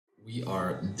We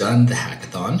are done the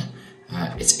hackathon.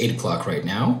 It's 8 o'clock right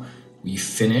now. We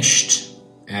finished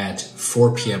at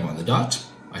 4 p.m. on the dot.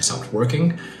 I stopped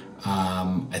working.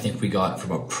 I think we got,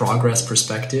 from a progress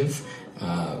perspective,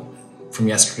 from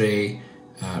yesterday,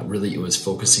 really it was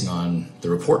focusing on the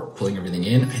report, pulling everything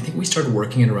in. I think we started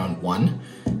working at around 1.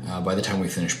 By the time we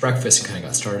finished breakfast and kind of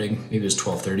got starting, maybe it was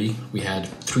 12:30. We had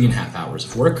 3.5 hours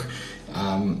of work.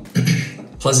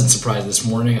 Pleasant surprise this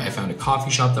morning, I found a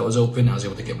coffee shop that was open. I was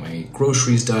able to get my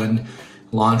groceries done,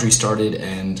 laundry started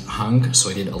and hung, so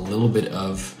I did a little bit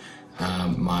of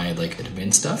my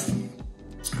admin stuff.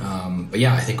 But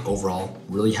yeah, I think overall,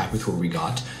 really happy with where we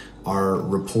got. Our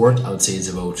report, I would say, is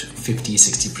about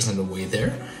 50-60% of the way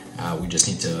there. We just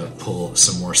need to pull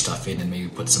some more stuff in and maybe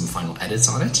put some final edits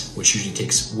on it, which usually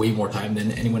takes way more time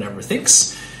than anyone ever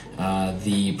thinks.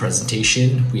 The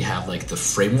presentation, we have the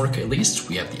framework at least.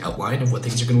 We have the outline of what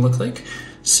things are going to look like.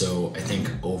 So I think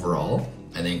overall,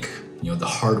 the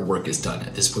hard work is done.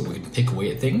 At this point, we can pick away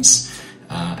at things,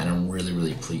 and I'm really,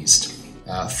 really pleased.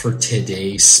 For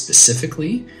today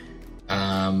specifically,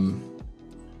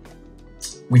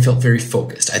 we felt very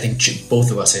focused. I think both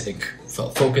of us,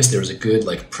 felt focused. There was a good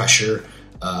pressure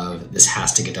of this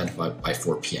has to get done by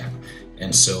 4 p.m.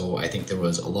 And so I think there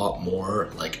was a lot more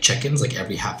check-ins,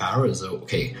 every half hour is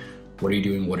okay, what are you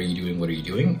doing? What are you doing? What are you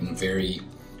doing? And it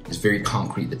was very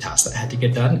concrete, the tasks that had to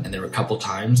get done. And there were a couple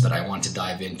times that I wanted to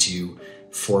dive into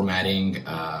formatting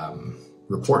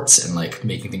reports and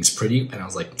making things pretty. And I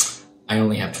was like, I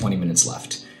only have 20 minutes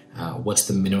left. What's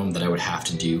the minimum that I would have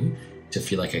to do to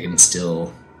feel like I can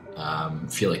still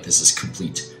feel like this is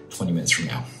complete 20 minutes from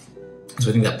now? So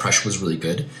I think that pressure was really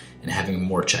good, and having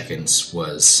more check-ins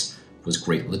was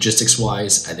great. Logistics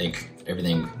wise, I think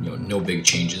everything, no big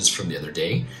changes from the other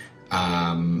day.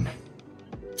 On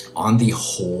the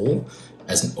whole,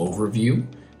 as an overview,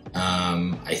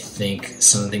 I think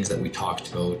some of the things that we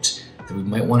talked about that we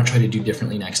might want to try to do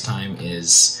differently next time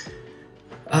is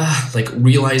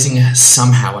realizing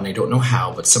somehow, and I don't know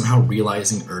how, but somehow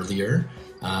realizing earlier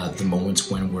the moments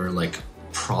when we're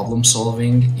problem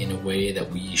solving in a way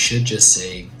that we should just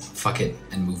say fuck it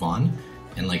and move on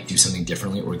and do something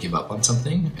differently or give up on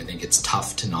something. I think it's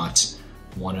tough to not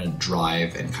want to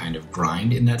drive and kind of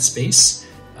grind in that space,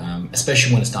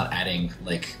 especially when it's not adding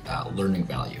learning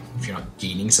value. If you're not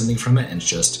gaining something from it and it's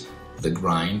just the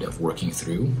grind of working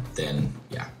through, then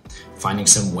yeah, finding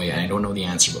some way, and I don't know the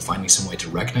answer, but finding some way to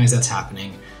recognize that's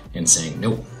happening and saying,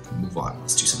 nope, move on,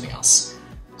 let's do something else.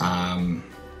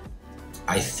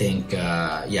 I think,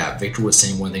 Victor was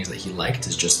saying one of the things that he liked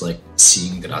is just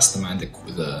seeing the Rastaman,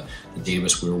 the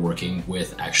database we were working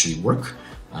with actually work.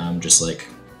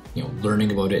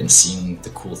 Learning about it and seeing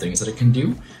the cool things that it can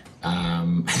do.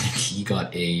 I think he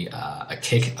got a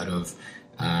kick out of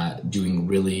doing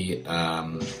really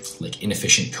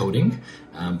inefficient coding,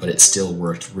 but it still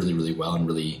worked really, really well and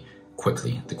really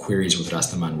quickly. The queries with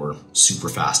Rastaman were super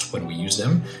fast when we used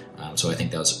them, so I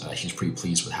think that was he's pretty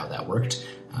pleased with how that worked.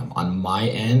 On my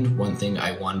end, one thing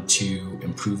I want to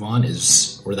improve on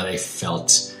is, or that I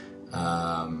felt,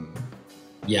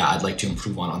 I'd like to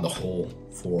improve on the whole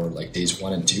for days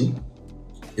 1 and 2,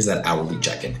 is that hourly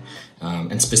check-in.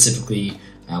 And specifically,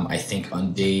 I think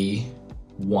on day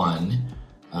 1,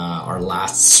 our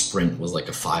last sprint was a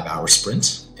 5-hour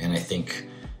sprint. And I think,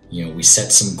 we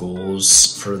set some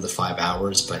goals for the 5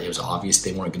 hours, but it was obvious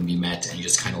they weren't going to be met, and you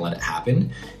just kind of let it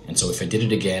happen. And so if I did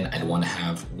it again, I'd want to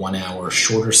have 1 hour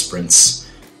shorter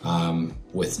sprints,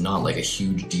 with not a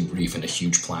huge debrief and a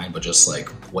huge plan, but just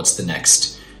what's the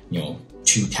next,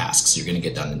 2 tasks you're going to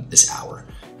get done in this hour.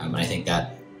 And I think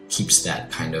that keeps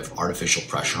that kind of artificial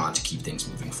pressure on to keep things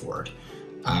moving forward.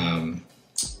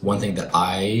 One thing that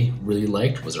I really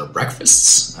liked was our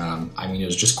breakfasts. It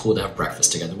was just cool to have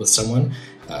breakfast together with someone.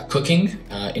 Cooking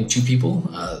in 2 people,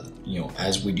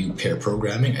 as we do pair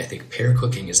programming, I think pair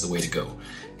cooking is the way to go,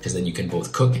 because then you can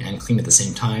both cook and clean at the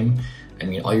same time.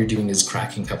 All you're doing is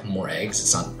cracking a couple more eggs.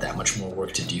 It's not that much more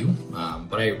work to do,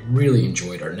 but I really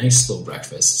enjoyed our nice slow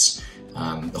breakfasts.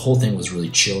 The whole thing was really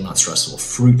chill, not stressful.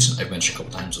 Fruit, I've mentioned a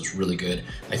couple times, was really good.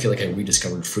 I feel like I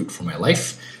rediscovered fruit for my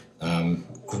life.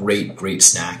 Great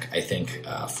snack, I think,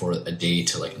 for a day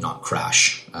to not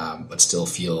crash, but still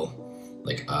feel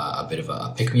a bit of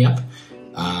a pick-me-up.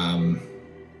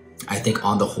 I think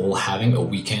on the whole, having a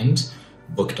weekend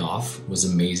booked off was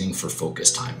amazing for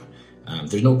focus time.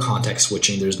 There's no context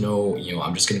switching. There's no,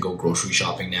 I'm just going to go grocery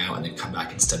shopping now and then come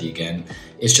back and study again.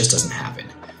 It just doesn't happen.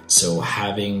 So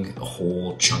having a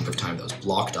whole chunk of time that was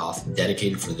blocked off,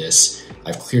 dedicated for this,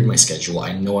 I've cleared my schedule.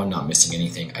 I know I'm not missing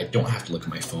anything. I don't have to look at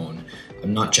my phone.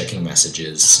 I'm not checking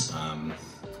messages.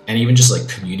 And even just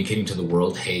communicating to the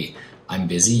world, hey, I'm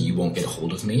busy, you won't get a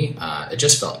hold of me. It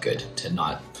just felt good to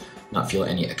not feel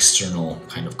any external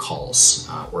kind of calls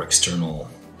or external,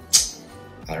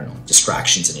 I don't know,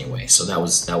 distractions in any way. So that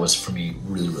was for me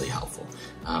really, really helpful.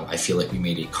 I feel like we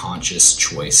made a conscious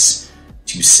choice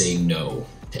to say no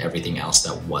to everything else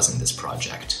that wasn't this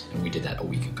project. And we did that a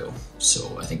week ago.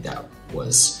 So I think that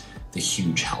was the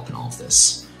huge help in all of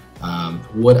this.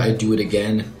 Would I do it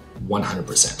again?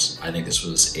 100%. I think this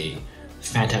was a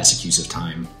fantastic use of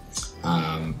time.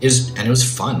 And it was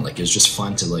fun. Like, it was just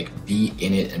fun to like be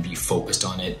in it and be focused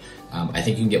on it. I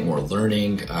think you can get more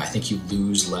learning. I think you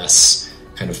lose less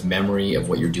kind of memory of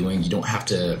what you're doing. You don't have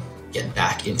to get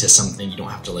back into something. You don't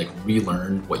have to like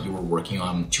relearn what you were working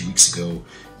on 2 weeks ago.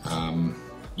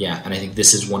 Yeah, and I think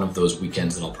this is one of those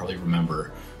weekends that I'll probably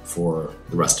remember for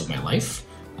the rest of my life.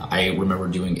 I remember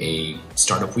doing a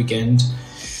startup weekend,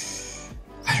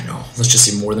 I don't know, let's just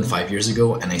say more than 5 years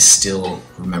ago, and I still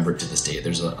remember it to this day.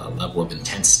 There's a level of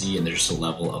intensity, and there's a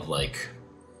level of like,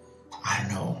 I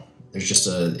don't know, there's just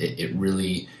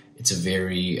it's a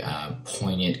very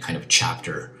poignant kind of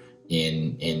chapter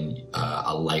in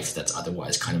a life that's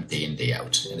otherwise kind of day in, day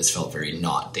out. And this felt very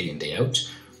not day in, day out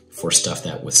for stuff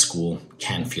that with school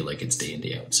can feel like it's day in,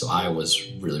 day out. So I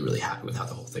was really, really happy with how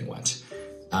the whole thing went.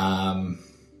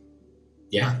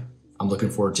 Yeah, I'm looking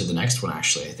forward to the next one,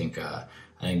 actually. I think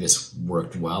this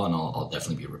worked well, and I'll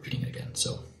definitely be repeating it again.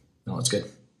 So, no, it's good.